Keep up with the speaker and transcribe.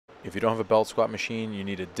If you don't have a belt squat machine, you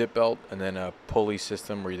need a dip belt and then a pulley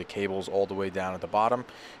system where the cable's all the way down at the bottom.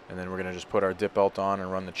 And then we're going to just put our dip belt on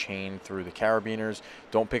and run the chain through the carabiners.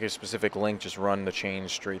 Don't pick a specific length, just run the chain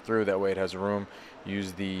straight through. That way it has room.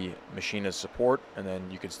 Use the machine as support, and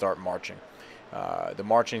then you can start marching. The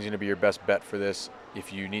marching is going to be your best bet for this.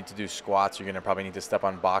 If you need to do squats, you're going to probably need to step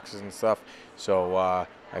on boxes and stuff. So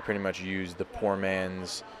I pretty much use the poor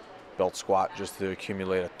man's belt squat just to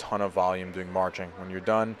accumulate a ton of volume doing marching. When you're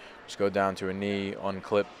done, just go down to a knee,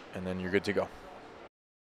 unclip, and then you're good to go.